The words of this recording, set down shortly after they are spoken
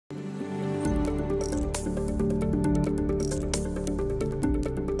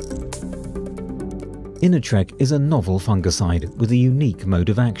Inatreq is a novel fungicide with a unique mode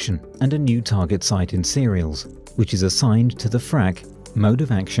of action and a new target site in cereals, which is assigned to the FRAC mode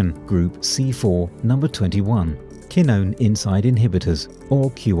of action group C4 number 21, quinone inside inhibitors or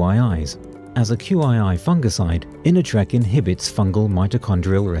QIIs. As a QII fungicide, Inatreq inhibits fungal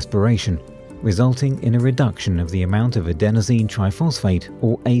mitochondrial respiration, resulting in a reduction of the amount of adenosine triphosphate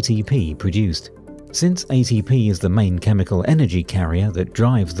or ATP produced. Since ATP is the main chemical energy carrier that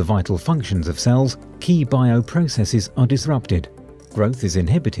drives the vital functions of cells, key bioprocesses are disrupted, growth is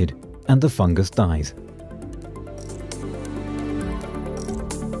inhibited, and the fungus dies.